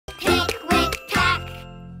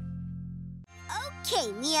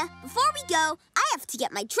Okay, Mia, before we go, I have to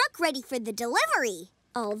get my truck ready for the delivery.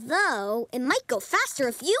 Although, it might go faster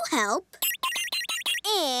if you help.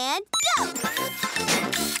 And go!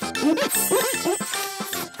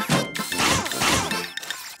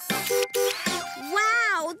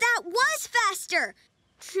 Wow, that was faster!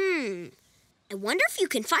 I wonder if you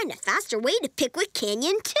can find a faster way to Pikwik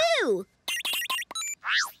Canyon, too.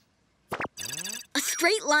 A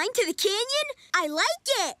straight line to the canyon? I like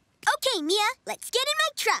it! Okay, Mia, let's get in my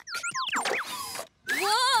truck.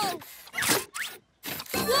 Whoa!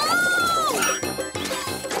 Whoa!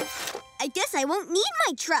 I guess I won't need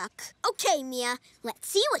my truck. Okay, Mia, let's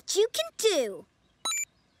see what you can do.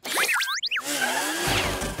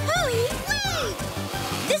 Hooey, wait!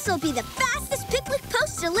 This'll be the fastest Pikwik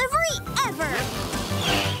Post delivery ever.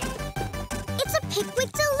 It's a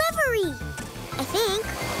Pikwik delivery, I think.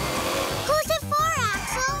 Who's it for,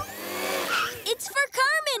 Axel? It's for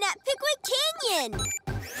Carmen at Pikwik Canyon.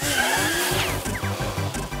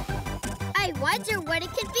 I wonder what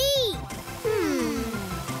it could be.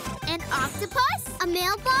 An octopus? A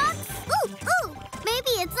mailbox? Ooh,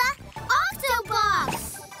 maybe it's a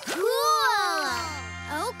octobox.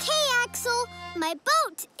 Cool. Okay, Axel, my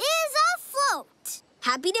boat is afloat.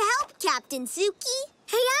 Happy to help, Captain Suki.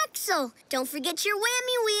 Hey, Axel, don't forget your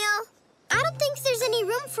whammy wheel. I don't think there's any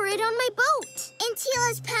room for it on my boat. And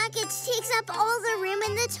Tila's package takes up all the room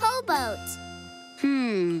in the towboat.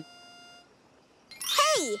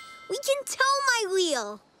 Hey, we can tow my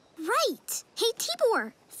wheel. Right. Hey,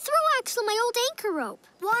 Tibor, throw Axel my old anchor rope.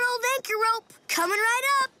 One old anchor rope, coming right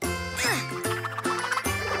up.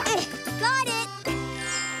 Got it.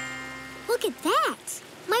 Look at that.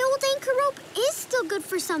 My old anchor rope is still good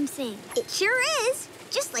for something. It sure is,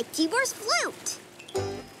 just like Tibor's flute.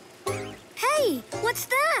 Hey, what's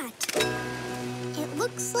that? It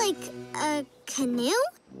looks like a canoe?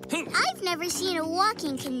 I've never seen a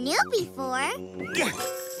walking canoe before.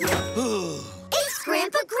 It's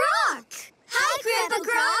Grandpa Grok! Hi, Grandpa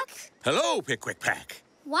Grok! Hello, Pikwik Pack.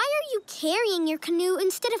 Why are you carrying your canoe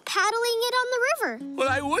instead of paddling it on the river? Well,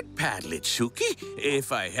 I would paddle it, Suki,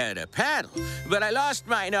 if I had a paddle. But I lost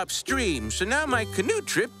mine upstream, so now my canoe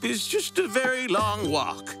trip is just a very long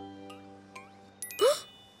walk.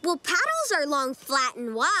 Well, paddles are long, flat,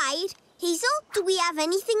 and wide. Hazel, do we have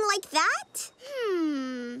anything like that?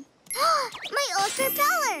 My old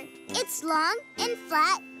propeller. It's long and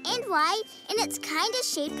flat and wide, and it's kind of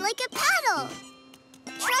shaped like a paddle.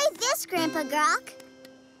 Try this, Grandpa Grok.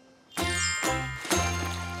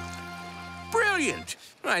 Brilliant!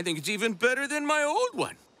 I think it's even better than my old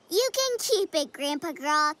one. You can keep it, Grandpa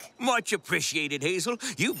Grok. Much appreciated, Hazel.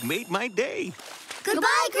 You've made my day.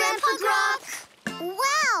 Goodbye, Grandpa Grok.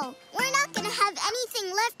 Wow, we're not going to have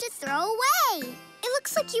anything left to throw away. It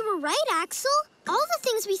looks like you were right, Axel. All the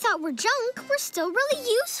things we thought were junk were still really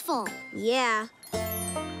useful. Yeah.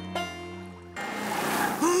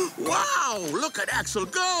 Wow, look at Axel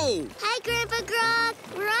go! Hi, Grandpa Grok.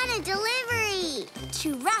 We're on a delivery.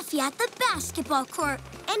 To Raffy at the basketball court.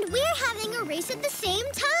 And we're having a race at the same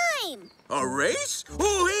time. A race?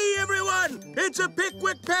 Oh, hey, everyone! It's a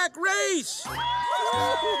Pikwik Pack race!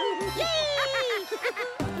 Yay!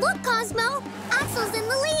 Look, Cosmo. Axel's in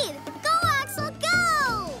the lead. Go, Axel,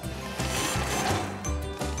 go!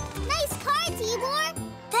 Nice car, Tibor.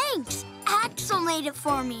 Thanks. Axel made it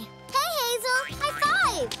for me. Hey, Hazel. High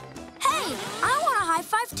five. Hey, I want a high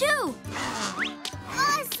five, too.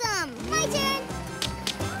 Awesome. My turn.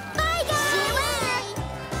 Bye, guys. See you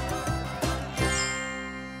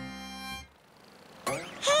later.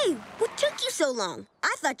 Hey, what took you so long?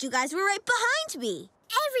 I thought you guys were right behind me.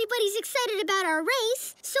 Everybody's excited about our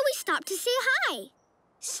race, so we stopped to say hi.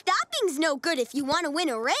 Stopping's no good if you want to win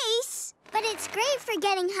a race. But it's great for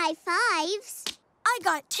getting high fives. I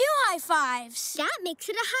got 2 high fives. That makes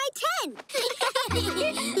it a high 10.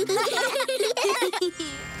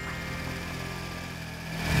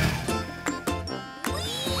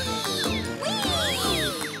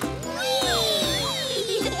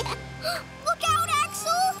 Look out,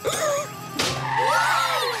 Axel!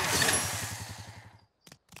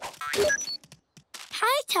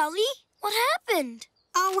 Hi, Tully. What happened?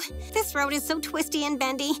 Oh, this road is so twisty and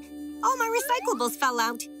bendy. All my recyclables fell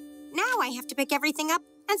out. Now I have to pick everything up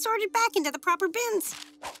and sort it back into the proper bins.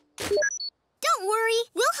 Don't worry.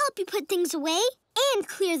 We'll help you put things away and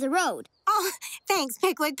clear the road. Oh, thanks,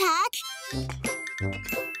 Pikwik Pack.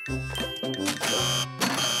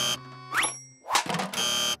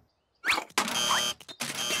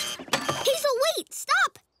 Hazel, wait!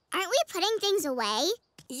 Stop! Aren't we putting things away?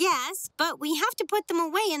 Yes, but we have to put them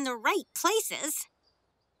away in the right places.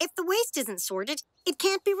 If the waste isn't sorted, it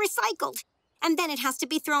can't be recycled. And then it has to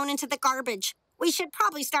be thrown into the garbage, We should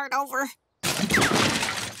probably start over.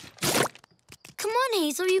 Come on,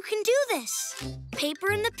 Hazel, you can do this.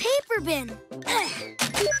 Paper in the paper bin.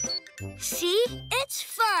 See? It's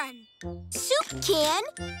fun. Soup can?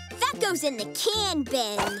 That goes in the can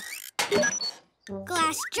bin.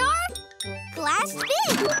 Glass jar, glass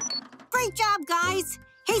bin. Great job, guys.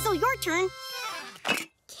 Hazel, your turn.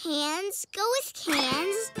 Cans go with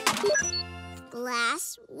cans.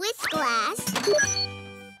 Glass with glass.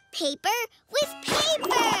 Paper with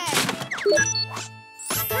paper.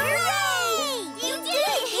 Hooray! You did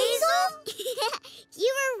it, Hazel!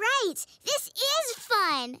 You were right. This is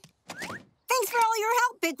fun. Thanks for all your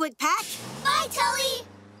help, Pikwik Pack. Bye, Tully.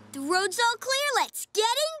 The road's all clear. Let's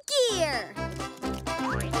get in gear.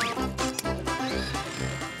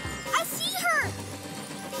 I see her.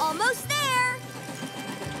 Almost there.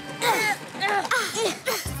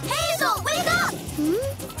 Hazel, wake up!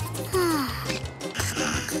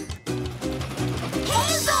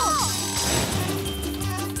 Hazel!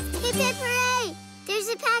 Hip hip hooray! There's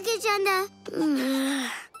a package on the...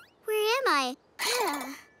 Where am I?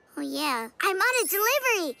 Oh, yeah. I'm on a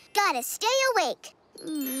delivery. Gotta stay awake.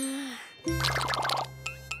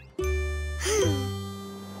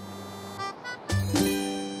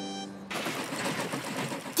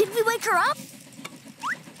 Did we wake her up?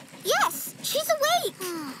 Yes, she's awake.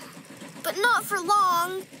 But not for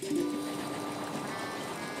long.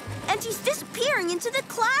 And she's disappearing into the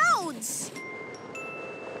clouds.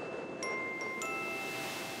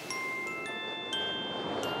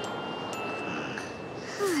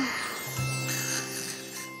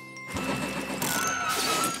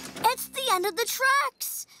 It's the end of the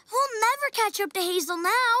tracks. We'll never catch up to Hazel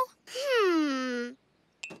now.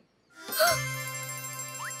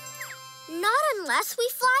 Not unless we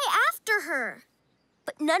fly after her.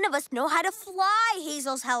 But none of us know how to fly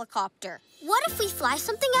Hazel's helicopter. What if we fly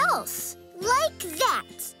something else? Like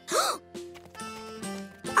that.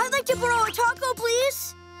 I'd like to borrow a taco,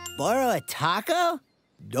 please. Borrow a taco?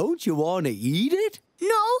 Don't you want to eat it?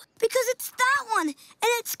 No, because it's that one, and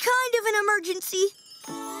it's kind of an emergency.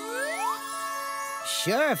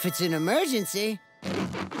 Sure, if it's an emergency.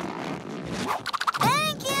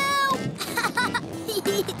 Thank you!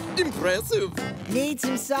 Impressive. Need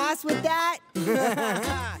some sauce with that?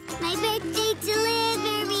 My birthday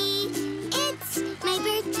delivery. It's my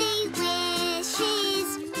birthday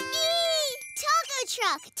wishes. Eee! Taco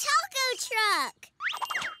truck, taco truck.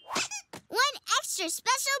 One extra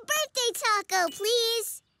special birthday taco,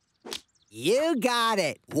 please. You got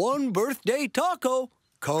it. One birthday taco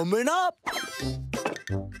coming up.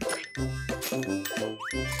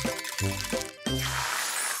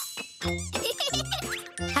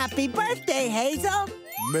 Happy birthday, Hazel.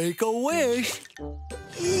 Make a wish.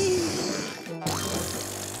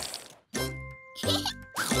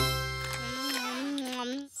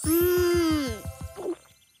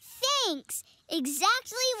 Thanks.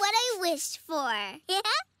 Exactly what I wished for.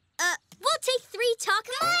 We'll take 3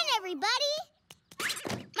 tacos. Come on, everybody.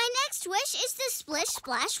 My next wish is the Splish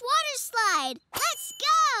Splash water slide. Let's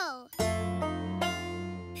go!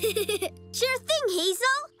 Sure thing,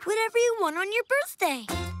 Hazel. Whatever you want on your birthday.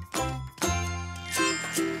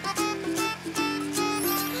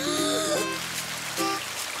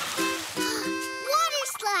 Water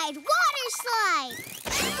slide, water slide!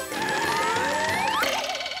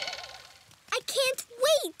 I can't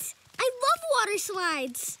wait! I love water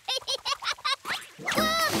slides!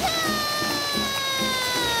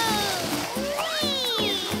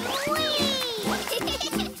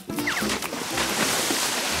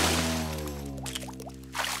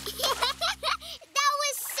 That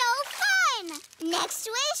was so fun! Next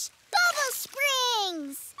wish, bubble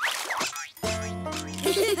springs!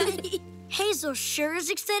 Hazel sure is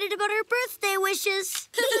excited about her birthday wishes.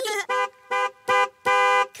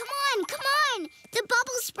 Come on, come on! The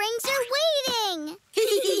bubble springs are waiting!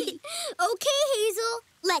 Okay, Hazel.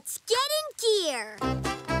 Let's get in gear.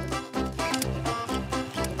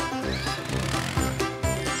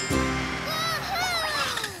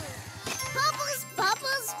 Bubbles,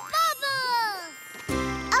 bubbles, bubbles!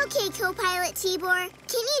 Okay, co-pilot Tibor,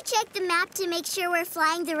 can you check the map to make sure we're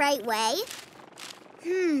flying the right way?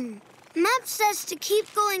 Map says to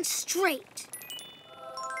keep going straight.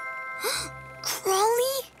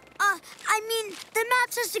 Crawly? I mean, the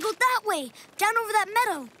map says to go that way, down over that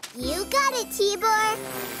meadow. You got it, Tibor.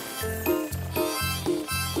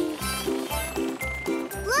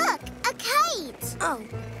 Look, a kite. Oh,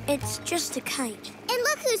 it's just a kite. And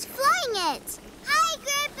look who's flying it. Hi,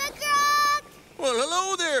 Grandpa Grog. Well,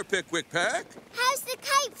 hello there, Pikwik Pack. How's the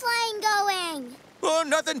kite flying going? Oh,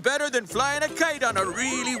 nothing better than flying a kite on a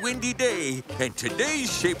really windy day. And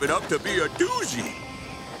today's shaping up to be a doozy.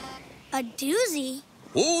 A doozy?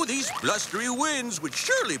 Oh, these blustery winds would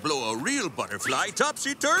surely blow a real butterfly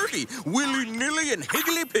topsy-turvy, willy-nilly and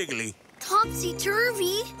higgly-piggly.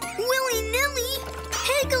 Topsy-turvy? Willy-nilly?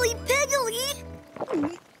 Higgly-piggly?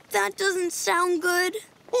 That doesn't sound good.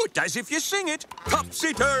 Oh, it does if you sing it.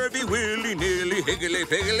 Topsy-turvy, willy-nilly,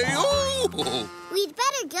 higgly-piggly, oh! We'd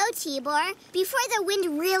better go, Tibor, before the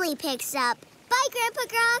wind really picks up. Bye, Grandpa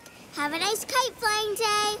Grok. Have a nice kite flying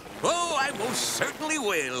day. Oh, I most certainly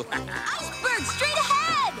will. Iceberg, straight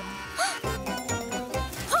ahead!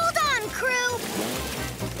 Hold on, crew!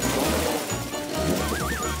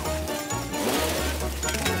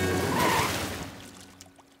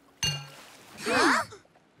 Huh?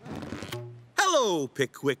 Hello,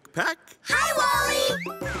 Pikwik Pack. Hi,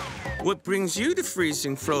 Wally! What brings you to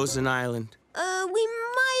freezing frozen island? We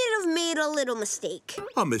might have made a little mistake.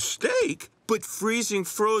 A mistake? But freezing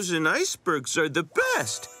frozen icebergs are the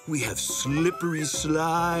best. We have slippery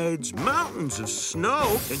slides, mountains of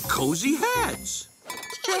snow, and cozy hats.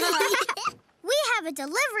 We have a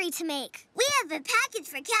delivery to make. We have a package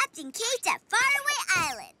for Captain Kate at Faraway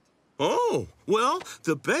Island. Oh, well,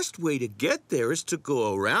 the best way to get there is to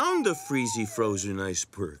go around the freezy frozen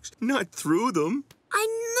icebergs, not through them. I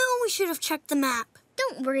know we should have checked the map.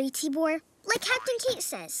 Don't worry, Tibor. Like Captain Kate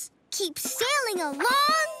says, keep sailing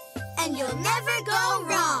along, and you'll never go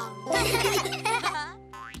wrong.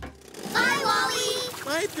 Bye, Wally.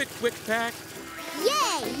 Bye, Pikwik Pack.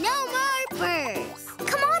 Yay, no more birds.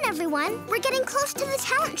 Come on, everyone. We're getting close to the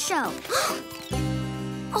talent show.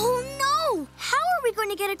 Oh, no! How are we going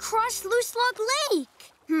to get across Loose Log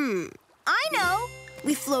Lake? I know.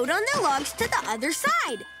 We float on the logs to the other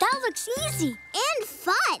side. That looks easy. And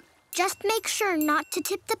fun. Just make sure not to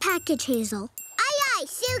tip the package, Hazel. Aye, aye,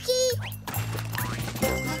 Suki.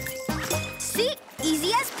 See?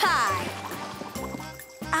 Easy as pie.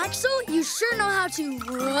 Axel, you sure know how to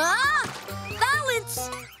balance.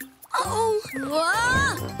 Oh,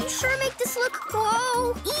 You sure make this look,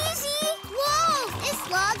 easy. Whoa, this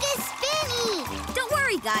log is spinny. Don't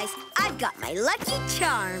worry, guys. I've got my lucky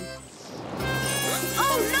charm.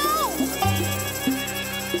 Oh, no!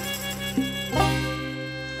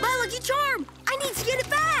 My lucky charm! I need to get it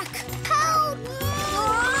back! Help!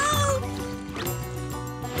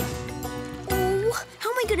 Oh, how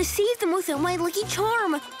am I going to save them without my lucky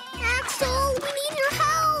charm? Axel, we need your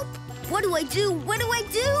help. What do I do? What do I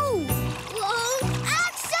do? Whoa,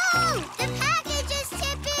 Axel! The package is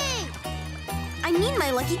tipping. I need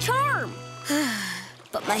my lucky charm.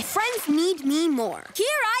 But my friends need me more.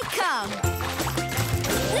 Here I come!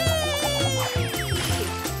 Whee!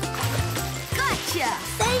 Gotcha!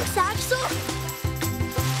 thanks, Axel.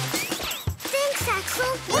 Thanks,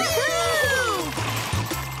 Axel. Woohoo!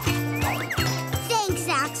 Thanks,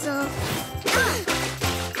 Axel.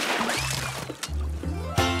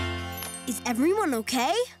 Is everyone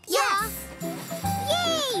okay? Yes.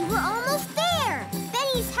 Yay, we're almost there.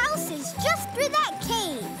 Benny's house is just through that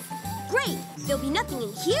cave. Great! There'll be nothing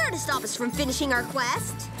in here to stop us from finishing our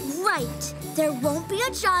quest. Right. There won't be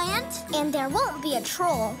a giant. And there won't be a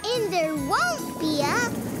troll. And there won't be a...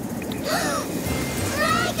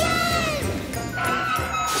 Dragon!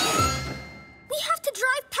 We have to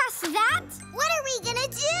drive past that? What are we gonna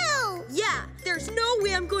do? Yeah, there's no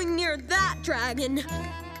way I'm going near that dragon.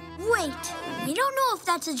 Wait, we don't know if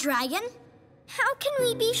that's a dragon. How can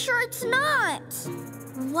we be sure it's not?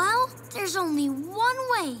 Well, there's only one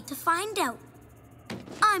way to find out.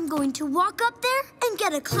 I'm going to walk up there and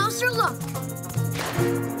get a closer look.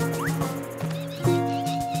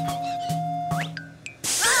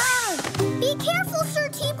 Ah! Be careful, Sir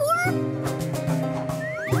Tibor.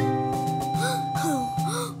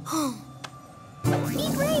 Be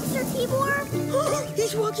brave, Sir Tibor.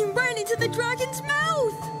 He's walking right into the dragon's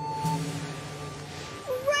mouth.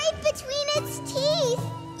 Right between its teeth.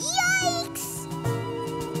 Yikes!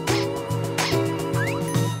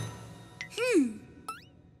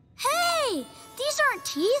 Hey, these aren't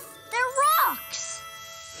teeth, they're rocks.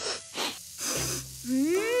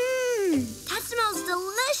 That smells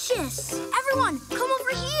delicious. Everyone, come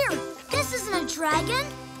over here. This isn't a dragon.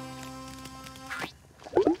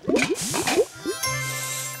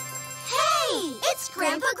 Hey, it's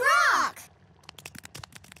Grandpa Grok.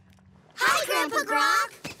 Hi, Grandpa Grok.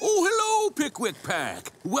 Oh, hello, Pikwik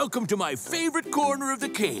Pack. Welcome to my favorite corner of the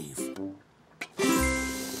cave.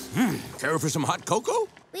 Care for some hot cocoa?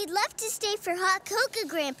 We'd love to stay for hot cocoa,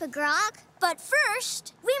 Grandpa Grok. But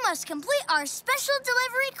first, we must complete our special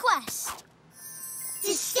delivery quest.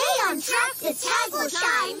 To stay on track, the tag will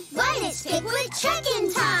shine when it's Pikwik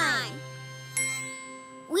check-in time.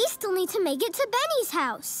 we still need to make it to Benny's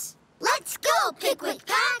house. Let's go, Pikwik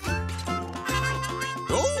Pack!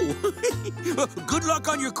 Oh, good luck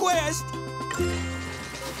on your quest.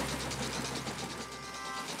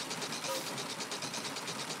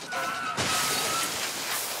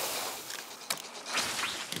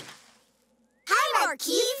 Hi,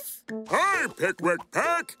 Markeith. Hi, Pikwik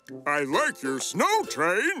Pack. I like your snow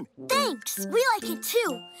train. Thanks. We like it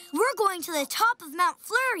too. We're going to the top of Mount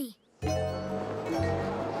Flurry.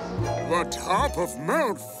 The top of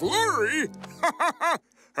Mount Flurry?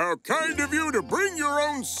 How kind of you to bring your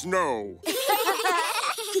own snow.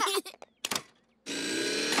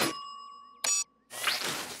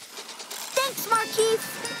 Thanks, Markeith.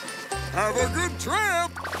 Have a good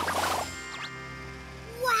trip.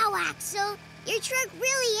 Wow, Axel. Your truck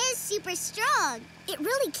really is super strong. It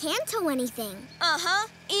really can tow anything. Uh-huh.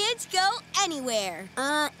 And go anywhere.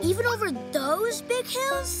 Even over those big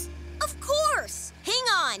hills? Of course. Hang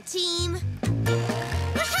on, team.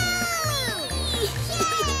 Woohoo! Yay!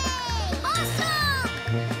 Awesome!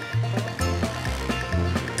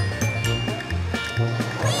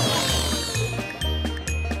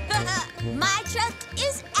 My truck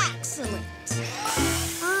is excellent.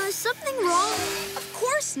 Something wrong? Of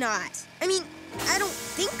course not. I mean, I don't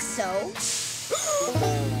think so.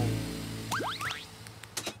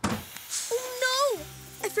 Oh, no!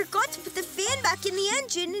 I forgot to put the fan back in the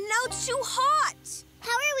engine, and now it's too hot.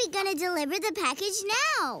 How are we gonna deliver the package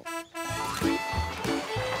now?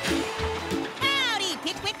 Howdy,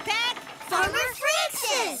 Pikwik Pack. Farmer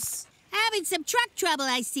Francis! Having some truck trouble,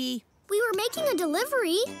 I see. We were making a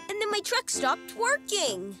delivery. And then my truck stopped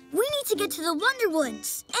working. We need to get to the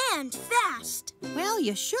Wonderwoods, and fast. Well,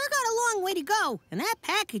 you sure got a long way to go, and that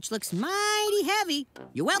package looks mighty heavy.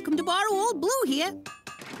 You're welcome to borrow old Blue here.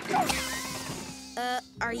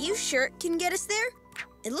 Are you sure it can get us there?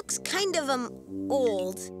 It looks kind of,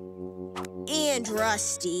 old. And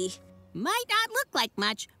rusty. Might not look like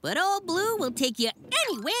much, but old Blue will take you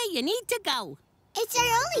anywhere you need to go. It's our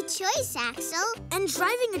only choice, Axel. And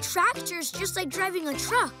driving a tractor is just like driving a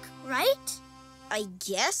truck, right? I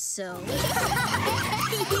guess so. Wiggle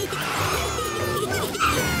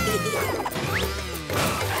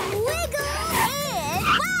and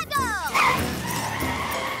waggle!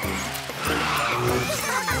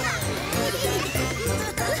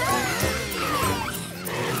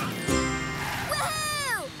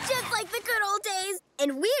 Woohoo! Just like the good old days.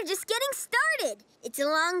 And we're just getting started. It's a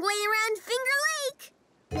long way around Finger Lake.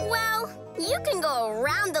 Well, you can go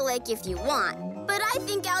around the lake if you want, but I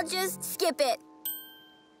think I'll just skip it.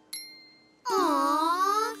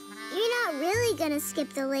 Aww. You're not really gonna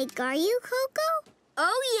skip the lake, are you, Coco?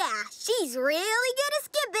 Oh, yeah. She's really gonna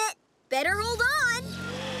skip it. Better hold on.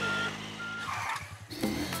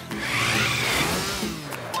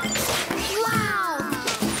 Wow!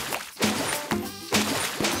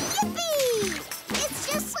 Yippee! It's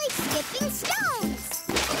just like skipping stones.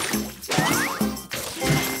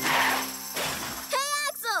 Hey,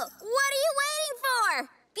 Axel! What are you waiting for?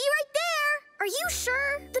 Be right there. Are you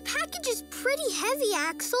sure? The package is pretty heavy,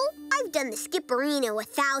 Axel. I've done the skipperino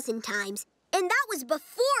 1,000 times, and that was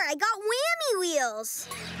before I got whammy wheels.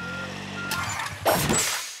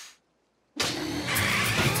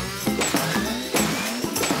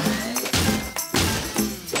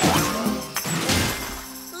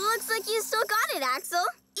 Looks like you still got it, Axel,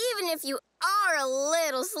 even if you are a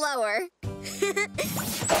little slower.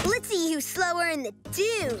 Let's see who's slower in the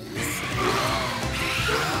dunes.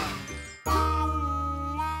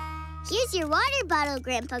 Here's your water bottle,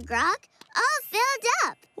 Grandpa Grog. All filled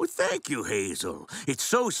up. Well, thank you, Hazel. It's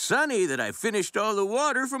so sunny that I finished all the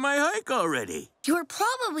water for my hike already. You're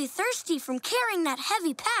probably thirsty from carrying that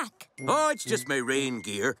heavy pack. Oh, it's just my rain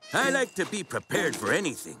gear. I like to be prepared for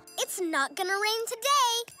anything. It's not gonna rain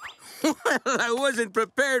today. Well, I wasn't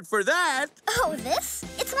prepared for that. Oh, this?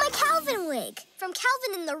 It's my Calvin wig. From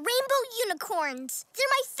Calvin and the Rainbow Unicorns. They're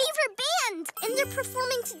my favorite band, and they're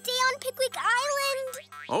performing today on Pikwik Island.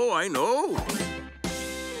 Oh, I know.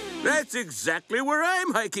 That's exactly where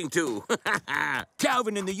I'm hiking to.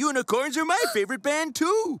 Calvin and the Unicorns are my favorite band,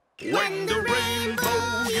 too. When the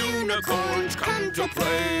rainbow unicorns come to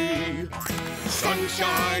play,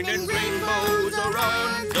 sunshine and rainbows are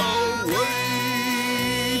on the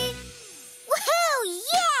way. Woohoo!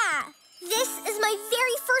 Yeah! This is my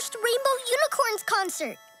very first Rainbow Unicorns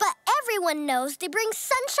concert. But everyone knows they bring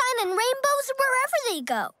sunshine and rainbows wherever they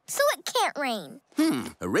go, so it can't rain.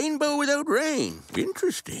 A rainbow without rain.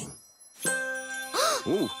 Interesting.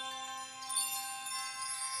 Ooh.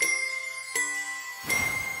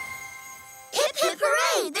 Hip, hip,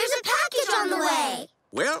 hooray! There's a package on the way!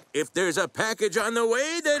 Well, if there's a package on the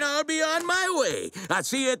way, then I'll be on my way. I'll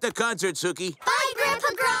see you at the concert, Suki. Bye, Grandpa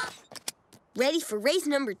Grump! Ready for race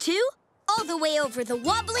number 2? All the way over the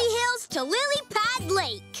wobbly hills to Lily Pad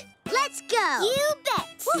Lake. Let's go. You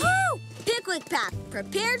bet. Woohoo! Pikwik Pack,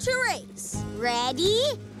 prepare to race.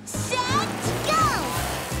 Ready, set, go!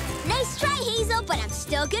 Nice try, Hazel, but I'm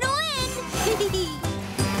still gonna win.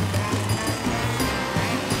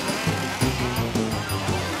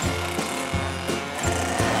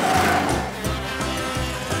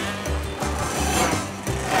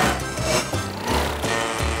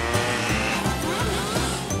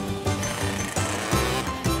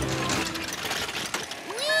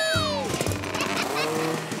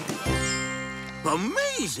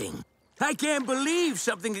 Amazing! I can't believe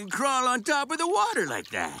something can crawl on top of the water like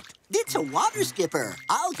that. It's a water skipper.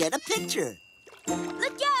 I'll get a picture.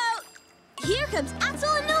 Look out! Here comes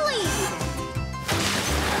Axel in the lead.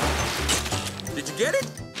 Did you get it?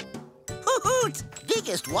 Hoot!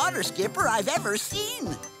 Biggest water skipper I've ever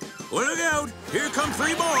seen. Well, look out. Here come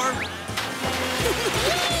 3 more.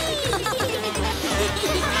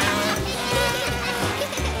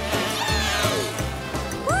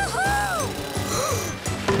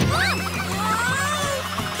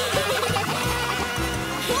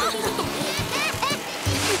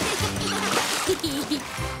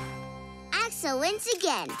 Axel wins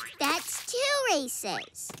again. That's 2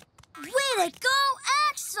 races. Way to go,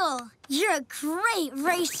 Axel! You're a great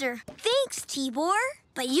racer. Thanks, Tibor.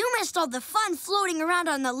 But you missed all the fun floating around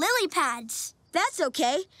on the lily pads. That's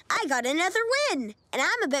okay. I got another win, and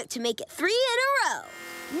I'm about to make it 3 in a row.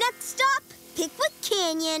 Next stop, Pikwik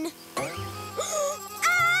Canyon.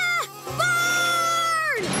 Ah!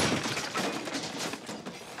 Barn!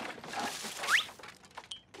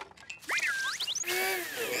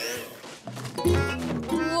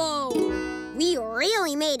 Whoa. We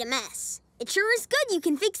really made a mess. It sure is good you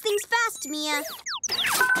can fix things fast, Mia.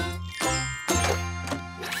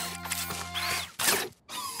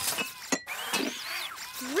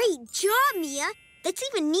 Great job, Mia. That's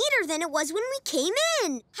even neater than it was when we came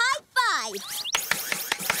in. High five.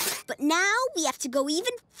 But now we have to go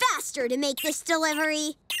even faster to make this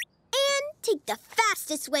delivery. And take the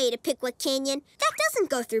fastest way to Pikwik Canyon. That doesn't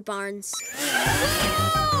go through barns.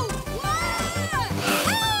 Whoa!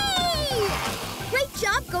 Hey! Great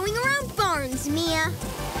job going around barns, Mia.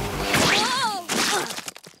 Whoa!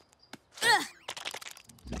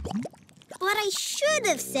 But I should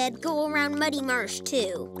have said go around Muddy Marsh,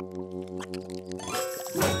 too.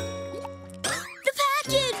 The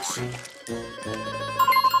package!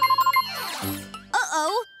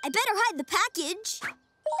 Uh-oh, I better hide the package.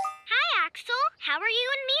 Hi, Axel. How are you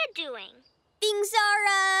and Mia doing? Things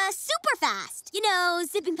are, super fast. You know,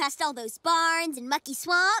 zipping past all those barns and mucky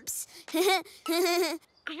swamps. Great.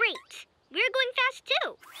 We're going fast,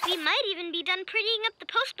 too. We might even be done prettying up the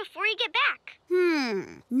post before you get back.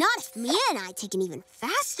 Not if Mia and I take an even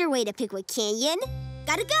faster way to Pikwik Canyon.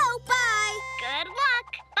 Gotta go. Bye. Good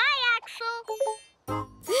luck. Bye, Axel.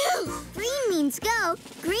 Phew. Green means go.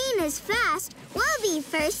 Green is fast. We'll be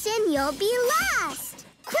first and you'll be last.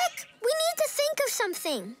 Quick, we need to think of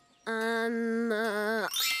something. I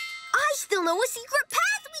still know a secret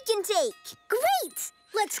path we can take. Great.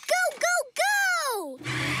 Let's go, go, go!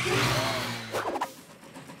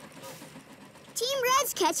 Team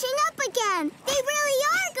Red's catching up again. They really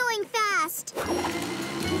are going fast.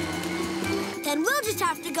 Then we'll just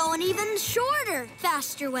have to go an even shorter,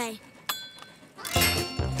 faster way.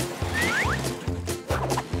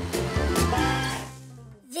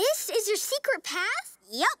 This is your secret path?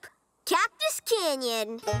 Yup. Cactus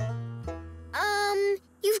Canyon.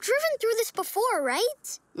 You've driven through this before,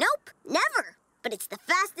 right? Nope, never. But it's the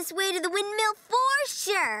fastest way to the windmill for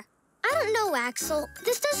sure. I don't know, Axel.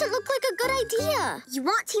 This doesn't look like a good idea. You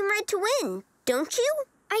want Team Red to win, don't you?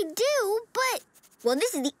 I do, but... Well,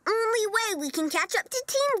 this is the only way we can catch up to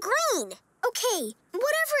Team Green. Okay,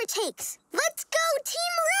 whatever it takes. Let's go,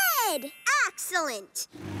 Team Red! Excellent.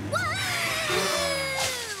 Woo!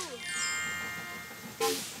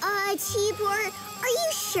 Tibor, are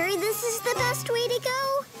you sure this is the best way to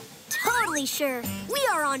go? Totally sure. We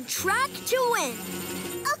are on track to win.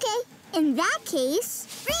 Okay, in that case,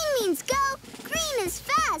 green means go, green is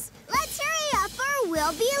fast. Let's hurry up or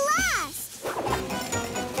we'll be last.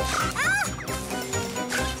 Ah!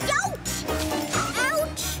 Ouch!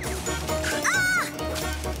 Ouch! Ah!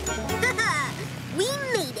 We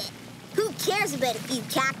made it. Who cares about a few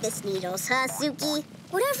cactus needles, huh, Suki?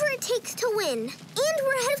 Whatever it takes to win. And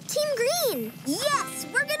we're ahead of Team Green. Yes,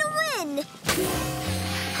 we're gonna win.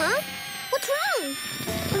 Huh? What's wrong?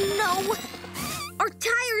 No, our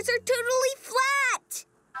tires are totally flat.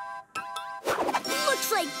 Looks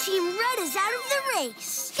Team Red is out of the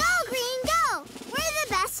race. Go, Green, go! We're the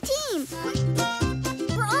best team.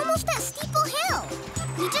 We're almost at Steeple Hill.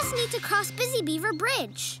 We just need to cross Busy Beaver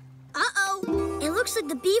Bridge. Uh-oh. It looks like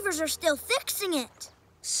the beavers are still fixing it.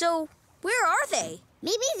 So, where are they?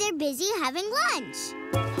 Maybe they're busy having lunch.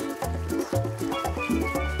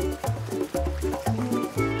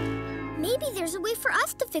 Maybe there's a way for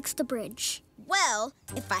us to fix the bridge. Well,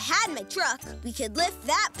 if I had my truck, we could lift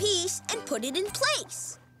that piece and put it in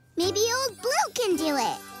place. Maybe Old Blue can do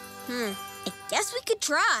it. I guess we could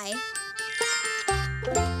try.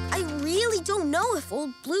 I really don't know if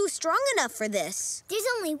Old Blue's strong enough for this. There's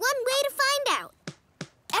only one way to find out.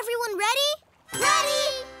 Everyone ready?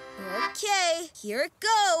 Ready! Okay, here it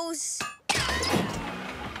goes.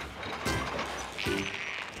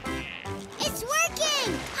 It's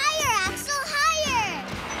working! Higher, Axel, higher!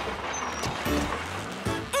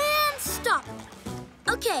 And stop.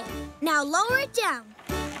 Okay, now lower it down.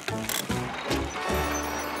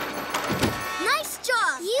 Nice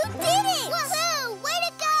job! You did it! Woohoo! Way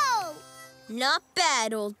to go! Not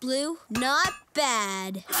bad, Old Blue. Not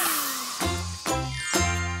bad.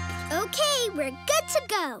 Okay, we're good to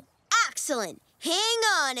go. Excellent. Hang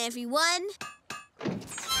on, everyone.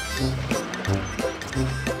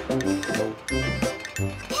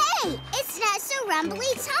 Hey, it's not so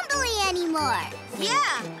rumbly-tumbly anymore.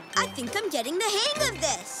 Yeah, I think I'm getting the hang of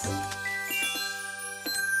this.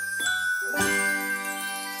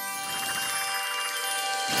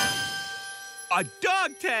 A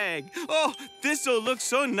dog tag! Oh, this'll look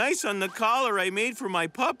so nice on the collar I made for my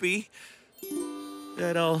puppy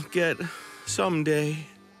that I'll get someday.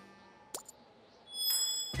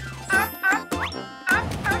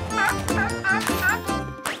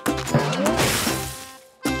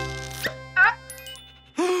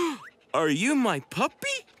 Are you my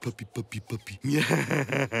puppy? Puppy, puppy, puppy.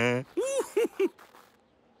 Yeah.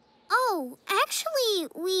 Oh, actually,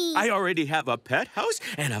 we... I already have a pet house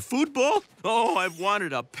and a food bowl. Oh, I've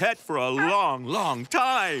wanted a pet for a long, long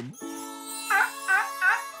time.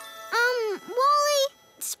 Wally,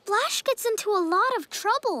 Splash gets into a lot of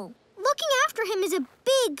trouble. Looking after him is a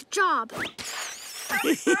big job.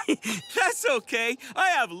 That's okay. I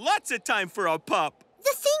have lots of time for a pup.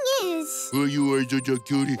 The thing is... Oh, you are such a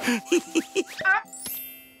cutie.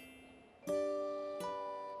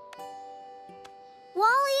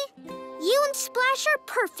 Wally, you and Splash are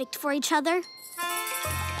perfect for each other.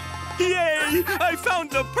 Yay! I found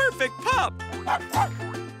the perfect pup.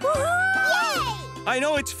 Yay! I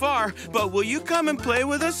know it's far, but will you come and play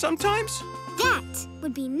with us sometimes? That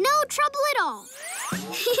would be no trouble at all.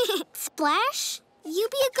 Splash, you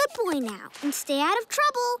be a good boy now and stay out of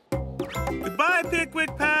trouble. Goodbye,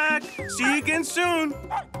 Pikwik Pack. See you again soon.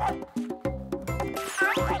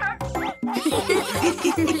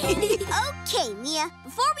 Okay, Mia,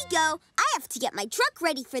 before we go, I have to get my truck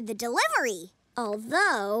ready for the delivery.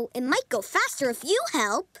 Although, it might go faster if you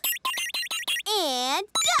help. And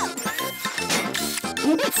go!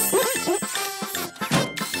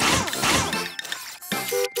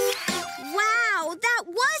 Wow, that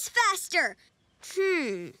was faster.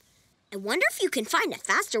 I wonder if you can find a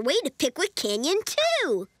faster way to Pikwik Canyon,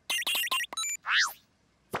 too.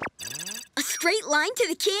 A straight line to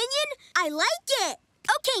the canyon? I like it.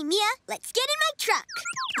 Okay, Mia, let's get in my truck.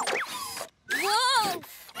 Whoa!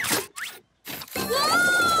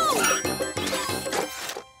 Whoa!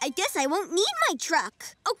 I guess I won't need my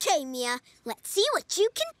truck. Okay, Mia, let's see what you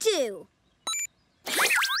can do.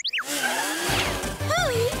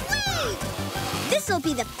 Hooey! Wait! This'll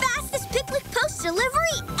be the fastest Pikwik Post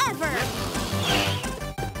delivery ever.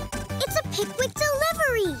 It's a Pikwik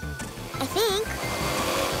delivery, I think.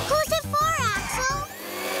 Who's it for, Axel?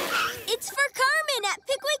 It's for Carmen at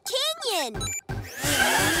Pikwik Canyon.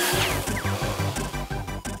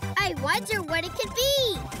 I wonder what it could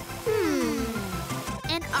be.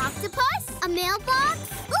 An octopus? A mailbox?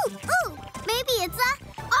 Ooh, maybe it's a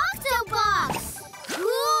octobox.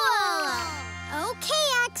 Cool. Okay,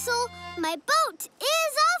 Axel, my boat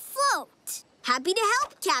is afloat. Happy to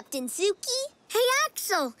help, Captain Suki. Hey,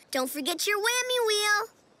 Axel, don't forget your whammy wheel.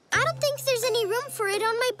 I don't think there's any room for it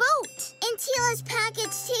on my boat. And Tila's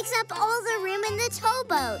package takes up all the room in the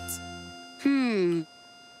towboat.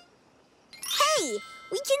 Hey,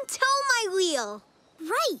 we can tow my wheel.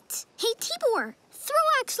 Right. Hey, Tibor, throw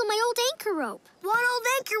Axel my old anchor rope. One old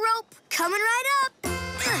anchor rope coming right up.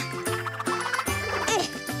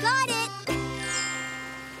 Got it.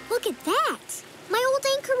 Look at that. My old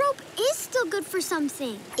anchor rope is still good for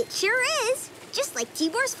something. It sure is. Just like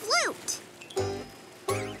Tibor's flute.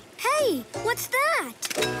 Hey, what's that?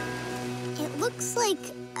 It looks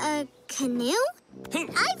like a canoe?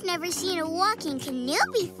 I've never seen a walking canoe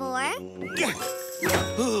before.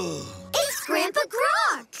 It's Grandpa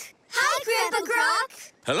Grok! Hi, Grandpa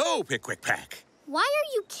Grok! Hello, Pikwik Pack. Why are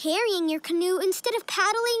you carrying your canoe instead of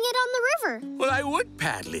paddling it on the river? Well, I would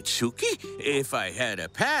paddle it, Suki, if I had a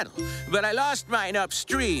paddle. But I lost mine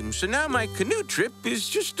upstream, so now my canoe trip is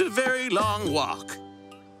just a very long walk.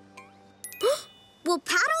 Well,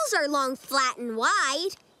 paddles are long, flat, and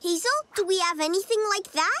wide. Hazel, do we have anything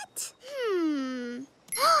like that?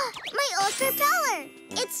 My old propeller.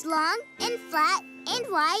 It's long and flat and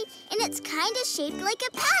wide, and it's kind of shaped like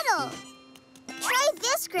a paddle. Try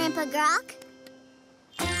this, Grandpa Grok.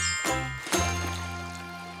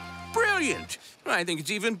 Brilliant! I think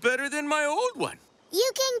it's even better than my old one.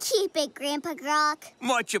 You can keep it, Grandpa Grok.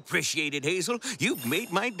 Much appreciated, Hazel. You've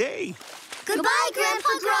made my day. Goodbye,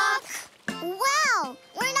 Grandpa Grok! Wow!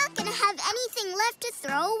 We're not gonna have anything left to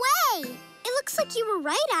throw away. It looks like you were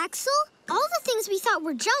right, Axel. All the things we thought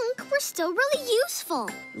were junk were still really useful.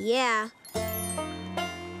 Yeah.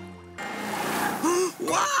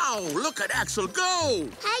 Wow! Look at Axel go!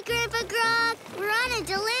 Hi, Grandpa Grok. We're on a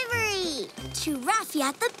delivery. To Raffy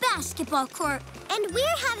at the basketball court. And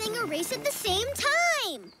we're having a race at the same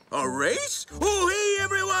time. A race? Oh, hey,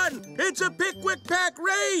 everyone! It's a Pikwik Pack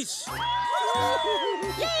race!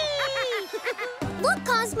 Look,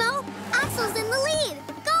 Cosmo. Axel's in the lead.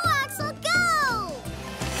 Go, Axel, go!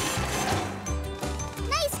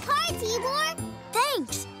 Nice car, Tibor.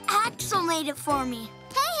 Thanks. Axel made it for me.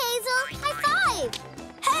 Hey, Hazel. High five.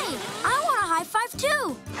 Hey, I want a high five,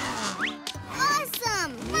 too.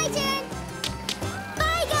 Awesome. My turn.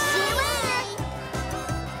 Bye, guys. See you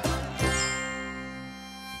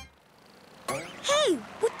later. Hey,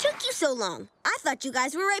 what took you so long? I thought you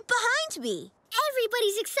guys were right behind me.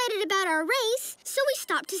 Everybody's excited about our race, so we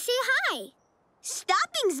stopped to say hi.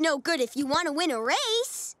 Stopping's no good if you want to win a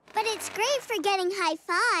race. But it's great for getting high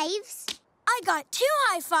fives. I got 2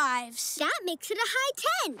 high fives. That makes it a high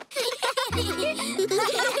 10.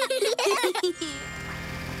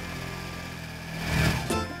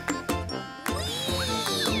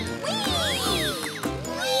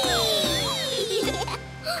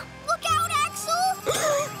 Look out, Axel!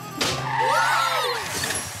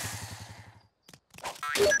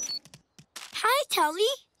 Hi,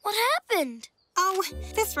 Tully. What happened? Oh,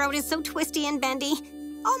 this road is so twisty and bendy.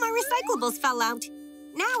 All my recyclables fell out.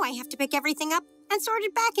 Now I have to pick everything up and sort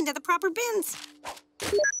it back into the proper bins.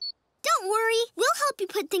 Don't worry. We'll help you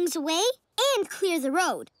put things away and clear the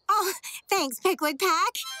road. Oh, thanks, Pikwik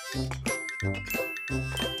Pack.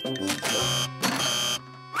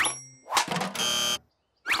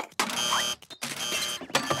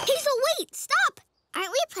 Hazel, wait! Stop!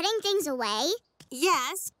 Aren't we putting things away?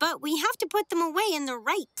 Yes, but we have to put them away in the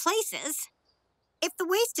right places. If the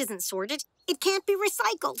waste isn't sorted, it can't be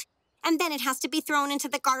recycled. And then it has to be thrown into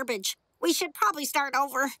the garbage. We should probably start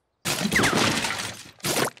over.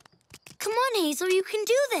 Come on, Hazel, you can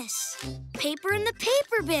do this. Paper in the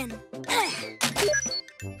paper bin.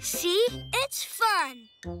 See? It's fun.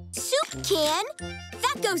 Soup can?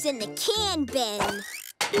 That goes in the can bin.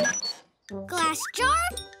 Glass jar,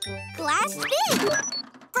 glass bin.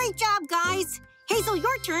 Great job, guys. Hazel,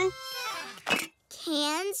 your turn.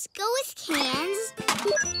 Cans go with cans.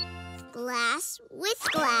 Glass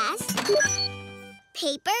with glass.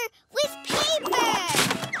 Paper with paper.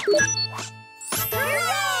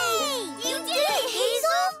 Hooray! You did it,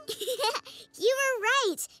 Hazel! You were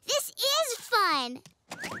right. This is fun.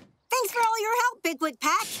 Thanks for all your help, Pikwik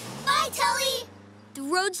Pack. Bye, Tully. The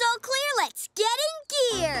road's all clear. Let's get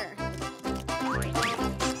in gear.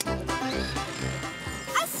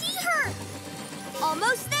 I see her.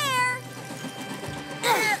 Almost there.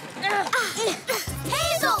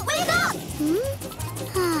 Hazel, wake up!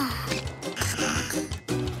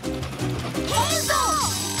 Hazel!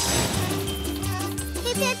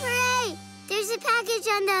 Hip hip hooray! There's a package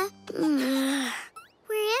on the...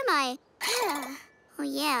 Where am I? Oh,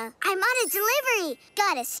 yeah. I'm on a delivery.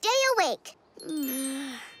 Gotta stay awake.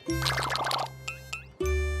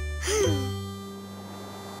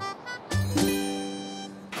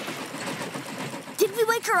 Did we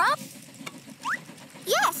wake her up?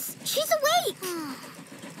 Yes, she's awake.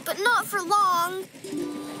 But not for long.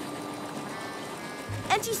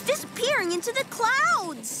 And she's disappearing into the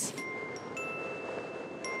clouds.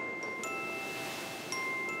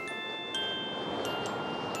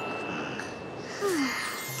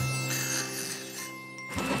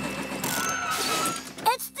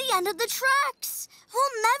 It's the end of the tracks.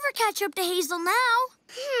 We'll never catch up to Hazel now.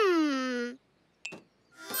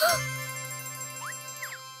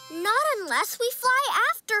 Not unless we fly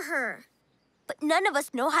after her. But none of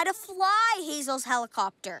us know how to fly Hazel's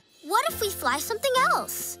helicopter. What if we fly something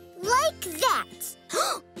else? Like that.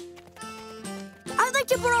 I'd like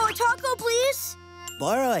to borrow a taco, please.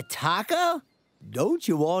 Borrow a taco? Don't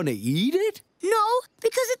you want to eat it? No,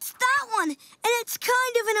 because it's that one, and it's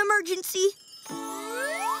kind of an emergency.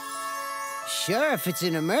 Sure, if it's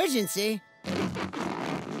an emergency.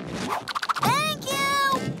 Thank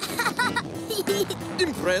you!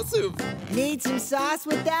 Impressive. Need some sauce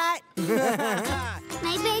with that?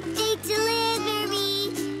 My birthday delivery.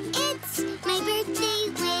 It's my birthday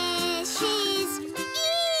wishes.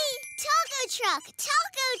 Eee! Taco truck,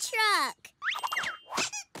 taco truck.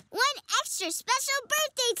 One extra special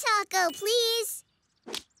birthday taco, please.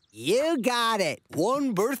 You got it.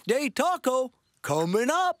 One birthday taco coming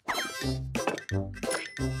up.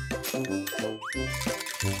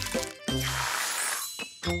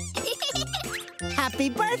 Happy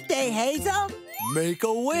birthday, Hazel. Make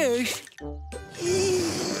a wish.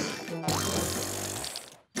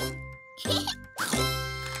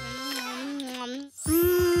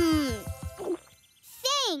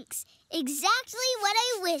 Thanks. Exactly what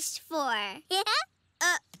I wished for.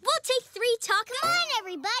 We'll take 3 tacos. Come on,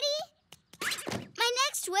 everybody. My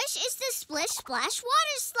next wish is the Splish Splash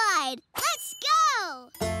water slide. Let's go!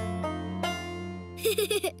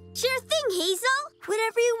 Sure thing, Hazel.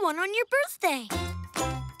 Whatever you want on your birthday.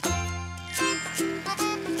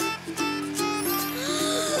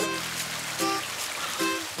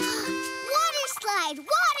 Water slide,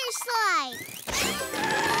 water slide!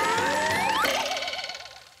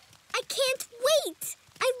 I can't wait.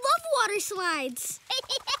 I love water slides.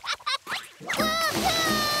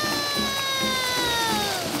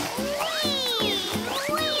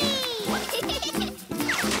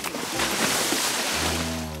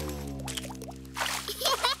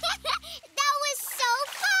 That was so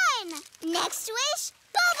fun! Next wish,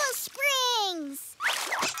 bubble springs!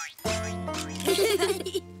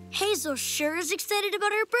 Hazel sure is excited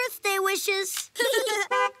about her birthday wishes.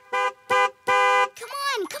 Come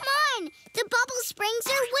on, come on! The bubble springs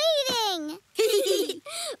are waiting!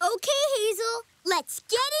 Okay, Hazel. Let's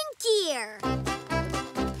get in gear.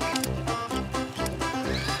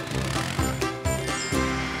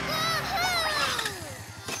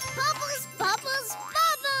 Bubbles, bubbles,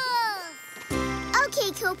 bubbles! Okay,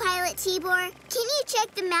 co-pilot Tibor, can you check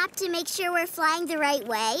the map to make sure we're flying the right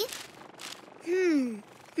way?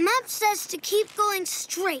 Map says to keep going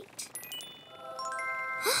straight.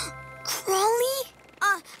 Crawly?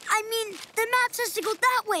 The map says to go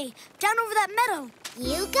that way, down over that meadow.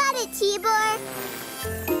 You got it, Tibor.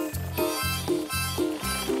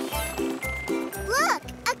 Look,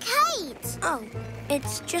 a kite. Oh,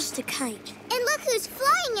 it's just a kite. And look who's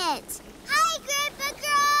flying it. Hi, Grandpa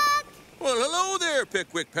Grog. Well, hello there,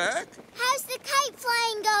 Pikwik Pack. How's the kite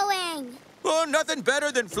flying going? Oh, nothing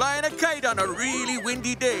better than flying a kite on a really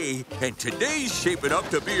windy day. And today's shaping up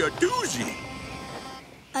to be a doozy.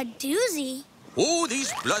 A doozy? Oh,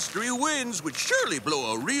 these blustery winds would surely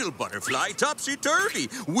blow a real butterfly topsy-turvy,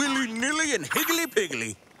 willy-nilly and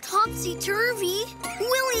higgly-piggly. Topsy-turvy?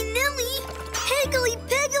 Willy-nilly?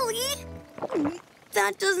 Higgly-piggly?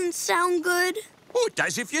 That doesn't sound good. Oh, it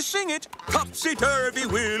does if you sing it. Topsy-turvy,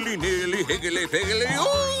 willy-nilly, higgly-piggly,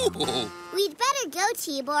 oh! We'd better go,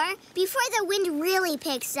 Tibor, before the wind really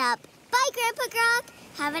picks up. Bye, Grandpa Grog.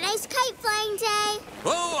 Have a nice kite flying day.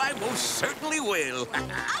 Oh, I most certainly will.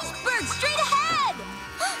 Iceberg, straight ahead!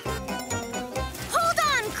 Hold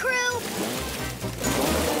on, crew.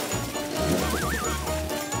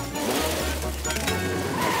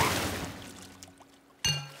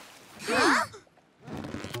 Huh?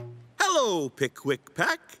 Hello, Pikwik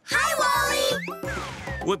Pack. Hi, Wally!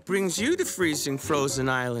 What brings you to freezing frozen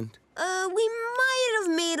island? We might have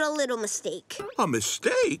made a little mistake. A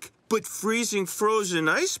mistake? But freezing frozen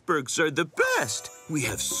icebergs are the best. We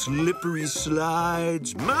have slippery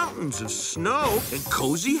slides, mountains of snow, and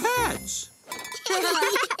cozy hats.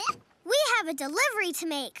 We have a delivery to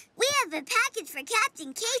make. We have a package for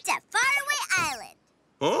Captain Kate at Faraway Island.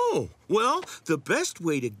 Oh, well, the best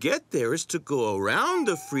way to get there is to go around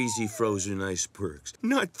the freezy frozen icebergs,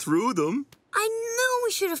 not through them. I know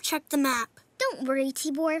we should have checked the map. Don't worry,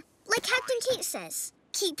 Tibor. Like Captain Kate says,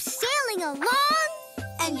 keep sailing along,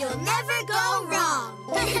 And you'll never go wrong.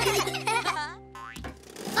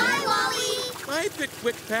 Bye, Wally. Bye,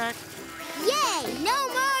 Pikwik Pack. Yay, no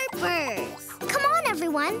more birds. Come on,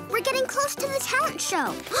 everyone. We're getting close to the talent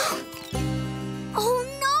show. Oh,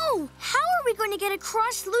 no! How are we going to get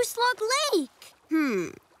across Loose Log Lake?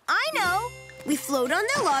 I know. We float on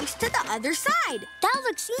the logs to the other side. That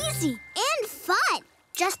looks easy. And fun.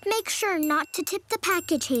 Just make sure not to tip the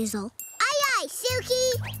package, Hazel. Aye, aye,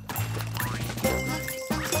 Suki.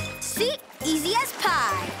 See? Easy as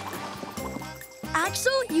pie.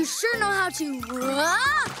 Axel, you sure know how to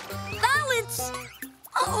balance.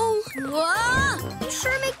 Uh-oh. You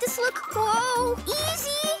sure make this look,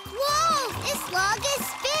 easy. Whoa, this log is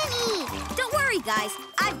spinny. Don't worry, guys.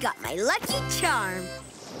 I've got my lucky charm.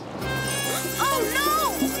 Oh,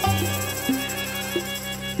 no!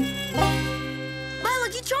 My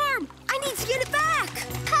lucky charm! I need to get it back!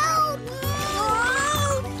 Help!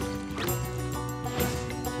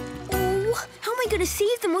 Oh, how am I going to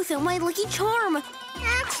save them without my lucky charm?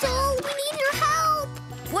 Axel, we need your help.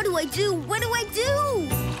 What do I do? What do I do?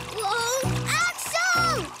 Whoa!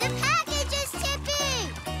 Axel! The package is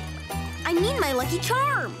tipping! I need my lucky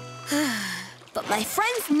charm. But my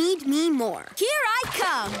friends need me more. Here I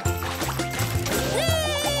come! Whee!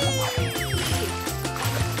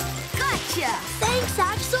 Gotcha! Thanks,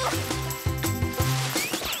 Axel.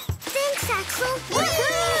 Thanks, Axel.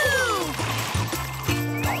 Woohoo!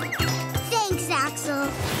 Thanks, Axel.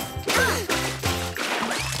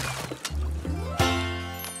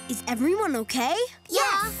 Is everyone okay?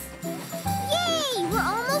 Yes! Yay! We're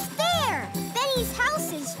almost there! Benny's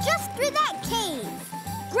house is just through that cave.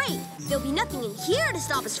 Great! There'll be nothing in here to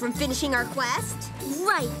stop us from finishing our quest.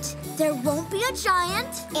 Right. There won't be a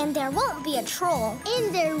giant. And there won't be a troll.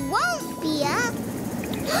 And there won't be a...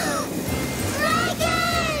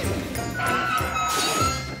 Dragon!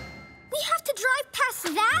 We have to drive past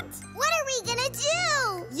that? What are we gonna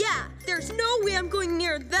do? Yeah, there's no way I'm going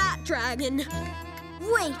near that dragon.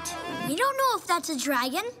 Wait, we don't know if that's a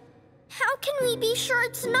dragon. How can we be sure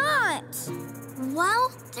it's not?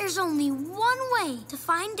 Well, there's only one way to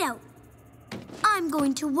find out. I'm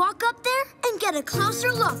going to walk up there and get a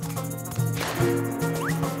closer look.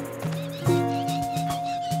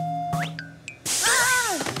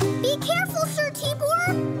 Be careful, Sir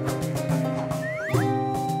Tibor!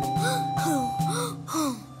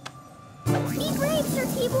 Be brave, Sir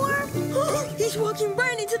Tibor! He's walking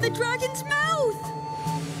right into the dragon's mouth!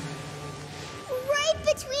 Right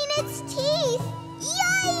between its teeth!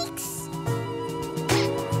 Yikes!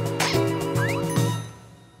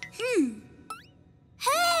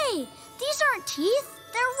 Hey, these aren't teeth,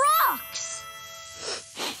 they're rocks.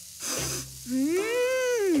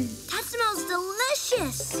 That smells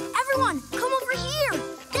delicious. Everyone, come over here.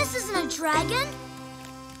 This isn't a dragon.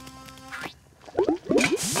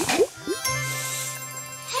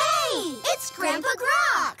 Hey, it's Grandpa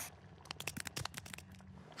Grok.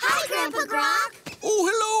 Hi, Grandpa Grok! Oh,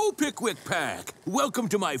 hello, Pikwik Pack. Welcome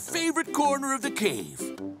to my favorite corner of the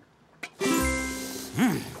cave.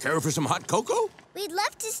 Care for some hot cocoa? We'd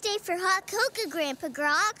love to stay for hot cocoa, Grandpa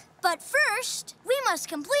Grok. But first, we must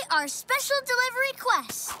complete our special delivery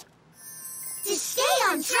quest. To stay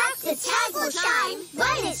on track, the tag will shine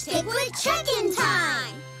when it's Pikwik check-in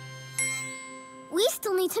time. We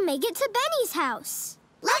still need to make it to Benny's house.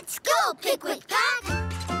 Let's go, Pikwik Pack!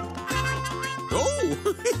 Oh,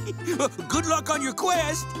 good luck on your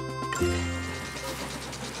quest.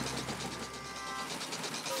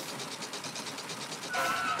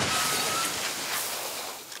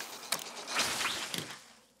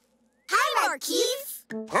 Hi, Markeith.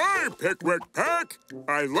 Hi, Pikwik Pack.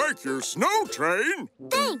 I like your snow train.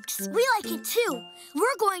 Thanks, we like it too.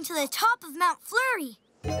 We're going to the top of Mount Flurry.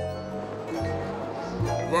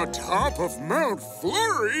 The top of Mount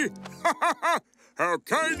Flurry? How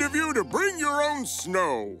kind of you to bring your own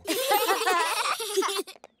snow.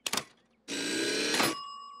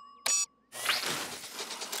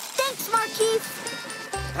 Thanks, Markeith.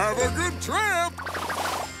 Have a good trip.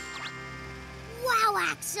 Wow,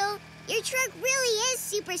 Axel. Your truck really is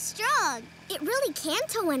super strong. It really can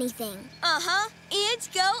tow anything. Uh-huh. And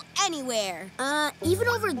go anywhere. Even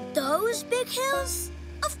over those big hills?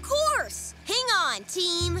 Of course. Hang on,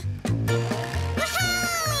 team.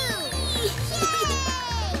 Woohoo! Yay!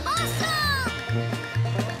 Awesome!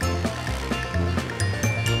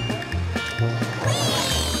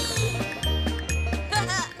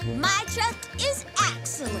 My truck is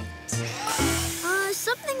excellent.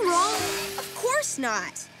 Something wrong? Of course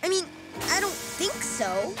not. I mean, I don't think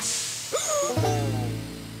so.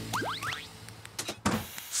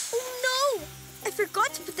 Oh, no! I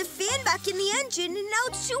forgot to put the fan back in the engine, and now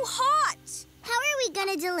it's too hot. How are we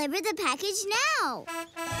gonna deliver the package now?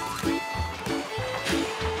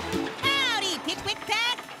 Howdy, Pikwik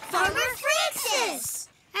Pack. Farmer Francis!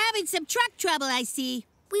 Having some truck trouble, I see.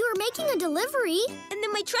 We were making a delivery. And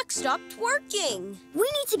then my truck stopped working. We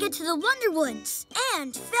need to get to the Wonderwoods,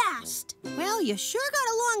 and fast. Well, you sure got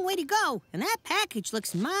a long way to go, and that package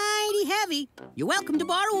looks mighty heavy. You're welcome to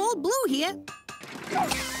borrow Old Blue here.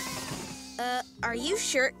 Are you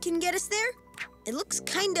sure it can get us there? It looks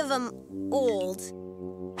kind of, old.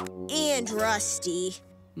 And rusty.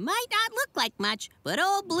 Might not look like much, but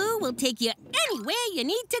old Blue will take you anywhere you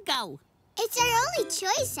need to go. It's our only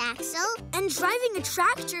choice, Axel. And driving a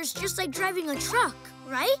tractor is just like driving a truck,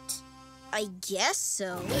 right? I guess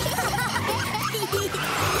so. Wiggle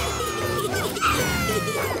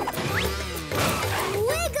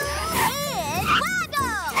and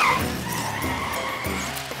waggle!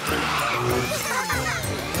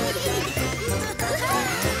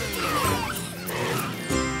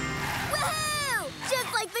 Woohoo!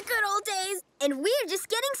 Just like the good old days. And we're just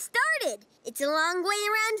getting started. It's a long way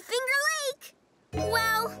around Finger Lake.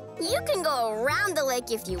 Well, you can go around the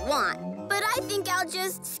lake if you want, but I think I'll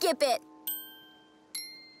just skip it.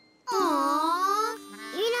 Aww.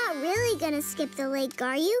 You're not really gonna skip the lake,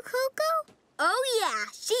 are you, Coco? Oh, yeah.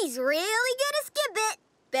 She's really gonna skip it.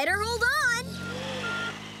 Better hold on.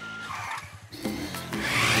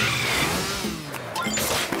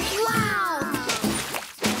 Wow!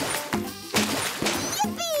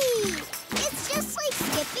 Yippee! It's just like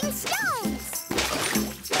skipping stones.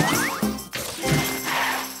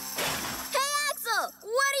 Hey, Axel!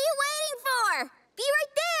 What are you waiting for? Be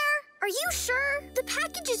right there. Are you sure? The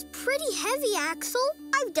package is pretty heavy, Axel.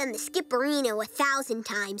 I've done the skipperino 1,000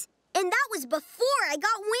 times, and that was before I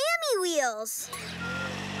got whammy wheels.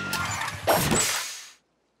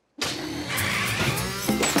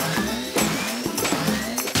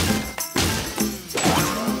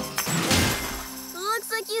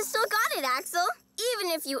 Looks like you still got it, Axel,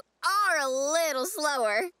 even if you are a little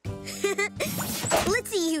slower. Let's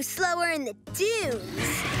see who's slower in the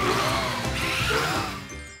dunes.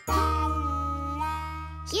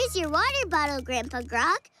 Here's your water bottle, Grandpa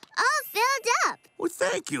Grog. All filled up. Well,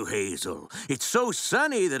 thank you, Hazel. It's so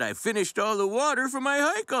sunny that I finished all the water for my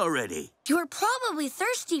hike already. You're probably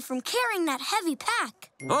thirsty from carrying that heavy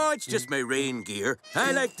pack. Oh, it's just my rain gear.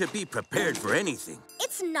 I like to be prepared for anything.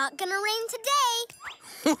 It's not gonna rain today.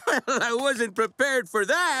 Well, I wasn't prepared for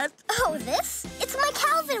that. Oh, this? It's my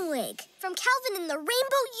Calvin wig from Calvin and the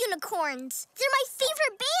Rainbow Unicorns. They're my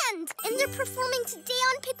favorite band, and they're performing today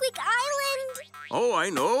on Pikwik Island. Oh, I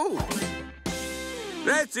know.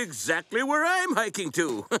 That's exactly where I'm hiking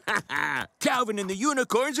to. Calvin and the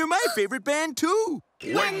Unicorns are my favorite band, too.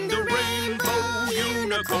 When the rainbow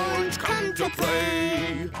unicorns come to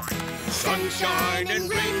play, sunshine and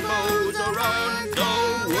rainbows are on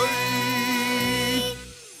the way.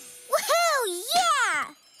 Woohoo!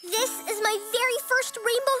 Yeah! This is my very first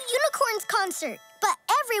Rainbow Unicorns concert. But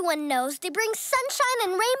everyone knows they bring sunshine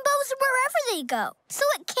and rainbows wherever they go, so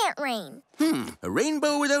it can't rain. A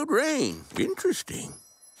rainbow without rain. Interesting.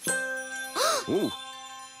 Ooh.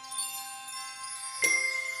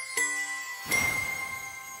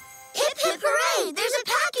 Hip, hip, hooray! There's a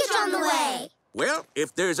package on the way! Well,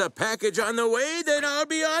 if there's a package on the way, then I'll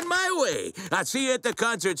be on my way. I'll see you at the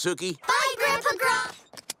concert, Suki. Bye, Grandpa Grog!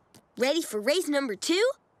 Ready for race number 2?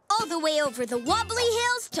 All the way over the wobbly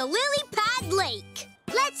hills to Lily Pad Lake.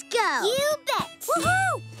 Let's go. You bet.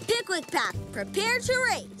 Woohoo! Pikwik Pack, prepare to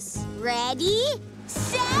race. Ready,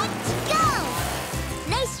 set, go!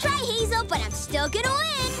 Nice try, Hazel, but I'm still gonna win.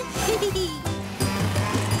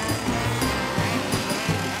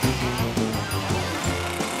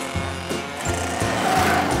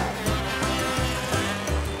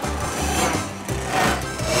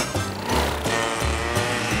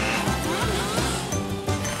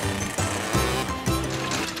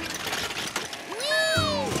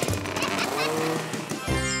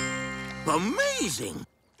 Amazing!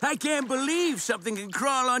 I can't believe something can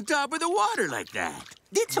crawl on top of the water like that.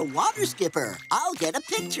 It's a water skipper. I'll get a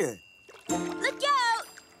picture. Look out!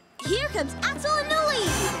 Here comes Axel in the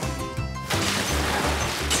lead.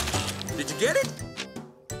 Did you get it?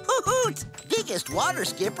 Hoot! Biggest water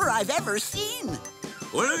skipper I've ever seen.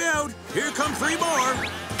 Well, look out. Here come 3 more.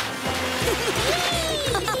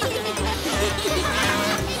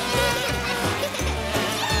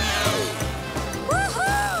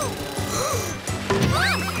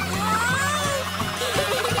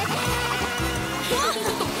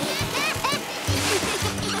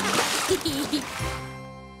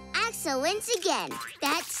 Axel wins again.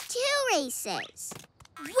 That's 2 races.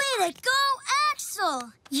 Way to go,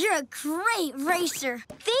 Axel! You're a great racer.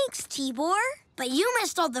 Thanks, Tibor. But you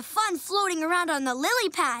missed all the fun floating around on the lily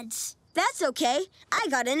pads. That's okay. I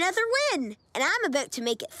got another win, and I'm about to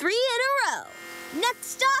make it 3 in a row.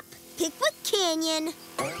 Next stop, Pikwik Canyon.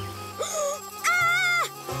 Ah!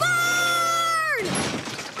 Burn!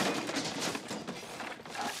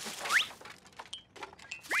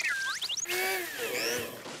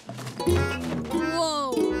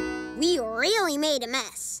 Whoa, we really made a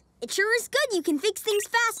mess. It sure is good you can fix things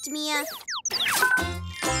fast, Mia.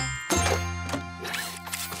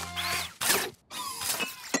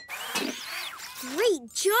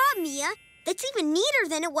 Great job, Mia. That's even neater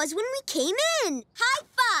than it was when we came in. High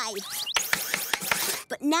five.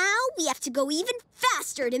 But now we have to go even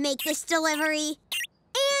faster to make this delivery.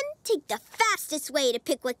 And take the fastest way to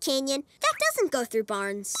Pikwik Canyon. That doesn't go through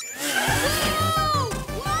barns. Whoa!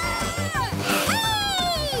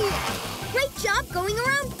 Hey! Great job going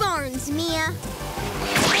around barns, Mia.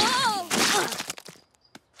 Whoa!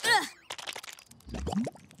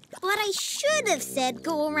 But I should have said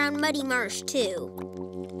go around Muddy Marsh, too.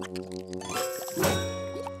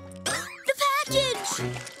 The package!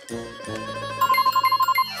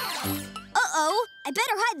 Uh-oh, I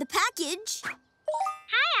better hide the package.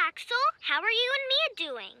 Hi, Axel. How are you and Mia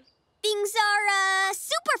doing? Things are,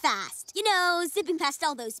 super fast. You know, zipping past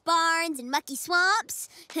all those barns and mucky swamps.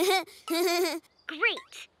 Great.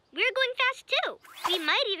 We're going fast, too. We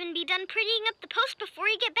might even be done prettying up the post before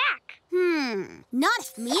you get back. Not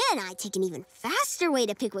if Mia and I take an even faster way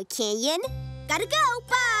to Pikwik Canyon. Gotta go.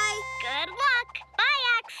 Bye. Good luck. Bye,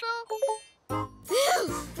 Axel.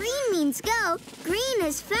 Phew. Green means go. Green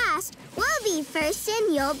is fast. We'll be first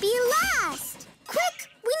and you'll be last. Quick,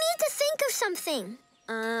 we need to think of something.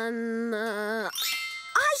 I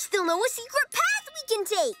still know a secret path we can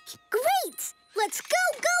take. Great. Let's go,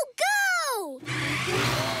 go, go!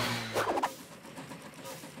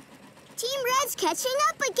 Team Red's catching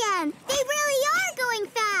up again. They really are going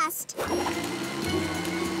fast.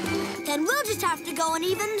 Then we'll just have to go an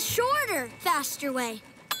even shorter, faster way.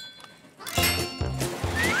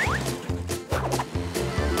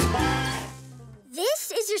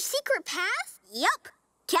 This is your secret path? Yup.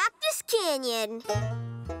 Cactus Canyon.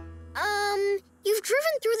 You've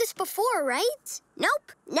driven through this before, right?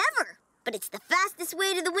 Nope, never. But it's the fastest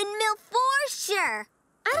way to the windmill for sure.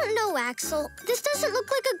 I don't know, Axel. This doesn't look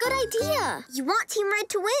like a good idea. You want Team Red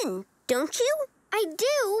to win, don't you? I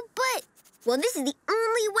do, but... Well, this is the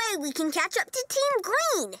only way we can catch up to Team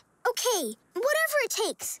Green. Okay, whatever it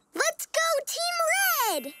takes. Let's go, Team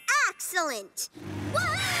Red! Excellent. Woo!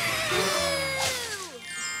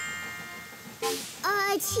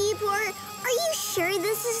 Tibor, are you sure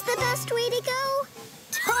this is the best way to go?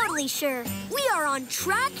 Totally sure. We are on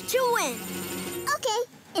track to win. Okay,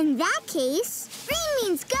 in that case, green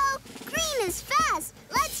means go, green is fast.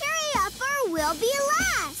 Let's hurry up or we'll be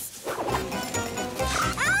last.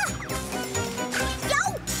 Ah!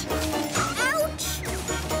 Ouch! Ouch!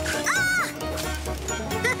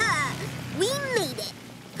 Ah! We made it.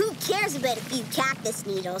 Who cares about a few cactus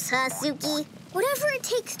needles, huh, Suki? Whatever it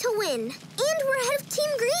takes to win. And we're ahead of Team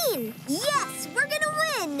Green. Yes, we're gonna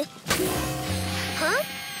win. Huh?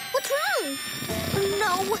 What's wrong?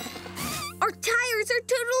 No, our tires are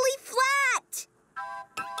totally flat.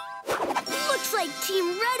 Looks like Team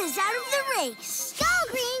Red is out of the race. Go,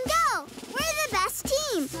 Green, go! We're the best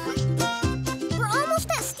team. We're almost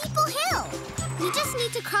at Steeple Hill. We just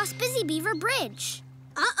need to cross Busy Beaver Bridge.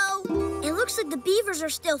 Uh-oh. It looks like the beavers are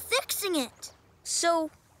still fixing it. So,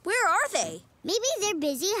 where are they? Maybe they're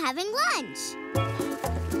busy having lunch.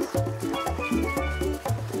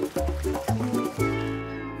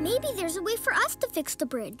 Maybe there's a way for us to fix the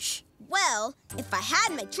bridge. Well, if I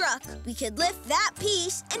had my truck, we could lift that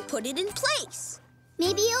piece and put it in place.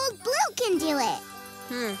 Maybe Old Blue can do it.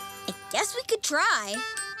 I guess we could try.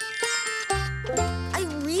 I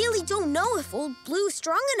really don't know if Old Blue's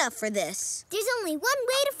strong enough for this. There's only one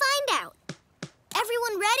way to find out.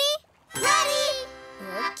 Everyone ready? Ready!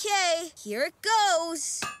 Okay, here it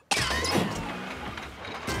goes.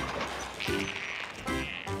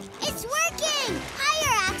 It's working!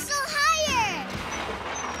 Higher, Axel, higher!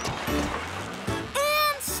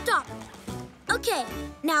 And stop. Okay,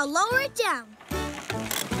 now lower it down.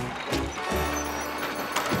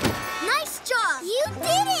 Nice job! You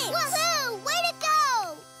did it! Woohoo! Way to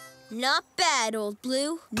go! Not bad, Old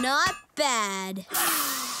Blue. Not bad.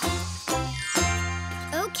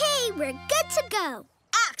 Okay, we're good to go.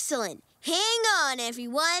 Excellent. Hang on,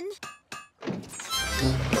 everyone.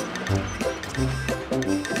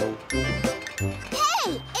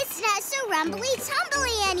 Hey, it's not so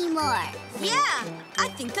rumbly-tumbly anymore. Yeah, I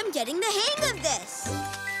think I'm getting the hang of this.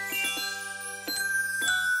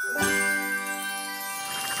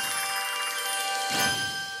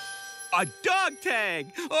 A dog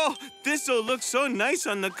tag! Oh, this'll look so nice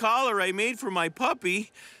on the collar I made for my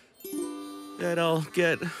puppy. That I'll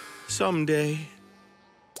get someday.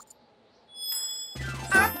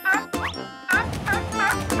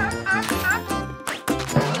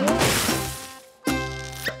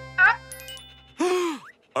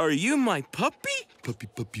 Are you my puppy? Puppy,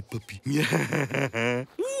 puppy, puppy. Yeah.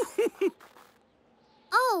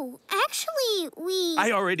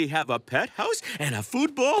 I already have a pet house and a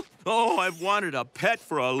food bowl. Oh, I've wanted a pet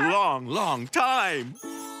for a long, long time.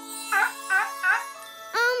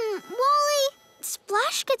 Wally,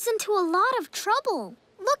 Splash gets into a lot of trouble.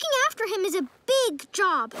 Looking after him is a big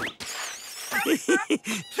job.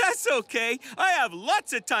 That's okay. I have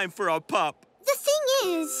lots of time for a pup. The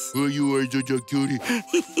thing is... Oh, you are such a cutie.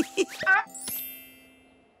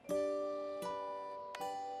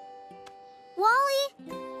 Wally,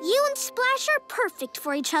 you and Splash are perfect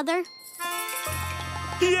for each other.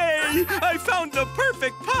 Yay! I found the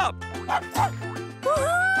perfect pup.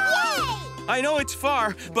 Yay! I know it's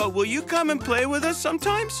far, but will you come and play with us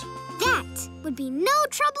sometimes? That would be no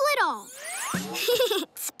trouble at all.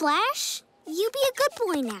 Splash, you be a good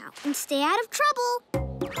boy now and stay out of trouble.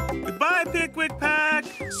 Goodbye, Pikwik Pack.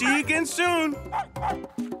 See you again soon.